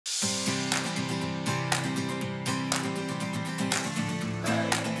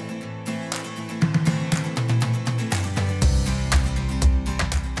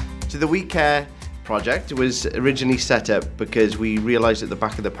the We Care project was originally set up because we realised at the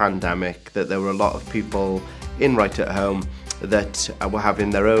back of the pandemic that there were a lot of people in right at home that were having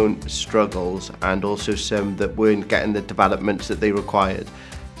their own struggles, and also some that weren't getting the developments that they required.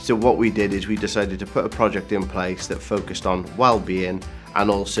 So what we did is we decided to put a project in place that focused on well-being and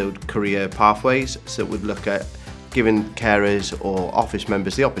also career pathways, so it would look at giving carers or office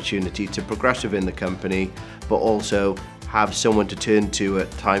members the opportunity to progress within the company, but also have someone to turn to at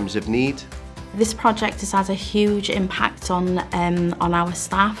times of need. This project has had a huge impact on our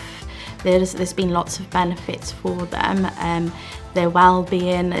staff. There's been lots of benefits for them. Their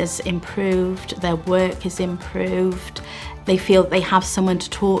well-being has improved, their work has improved. They feel they have someone to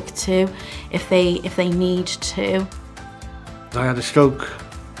talk to if they need to. I had a stroke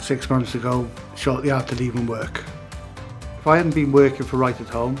 6 months ago, shortly after leaving work. If I hadn't been working for Right at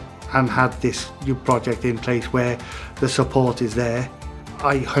Home and had this new project in place where the support is there,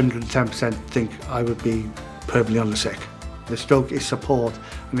 I 110% think I would be permanently on the sick. The stroke is support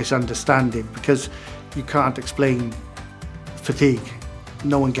and it's understanding, because you can't explain fatigue.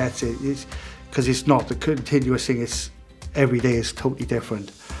 No one gets it. Because it's not a continuous thing. It's every day is totally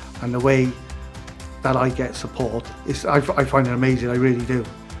different. And the way that I get support is, I find it amazing. I really do.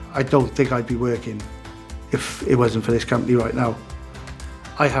 I don't think I'd be working if it wasn't for this company right now.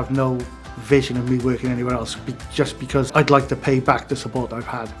 I have no vision of me working anywhere else, just because I'd like to pay back the support I've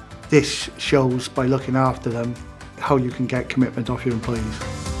had. This shows, by looking after them, how you can get commitment off your employees.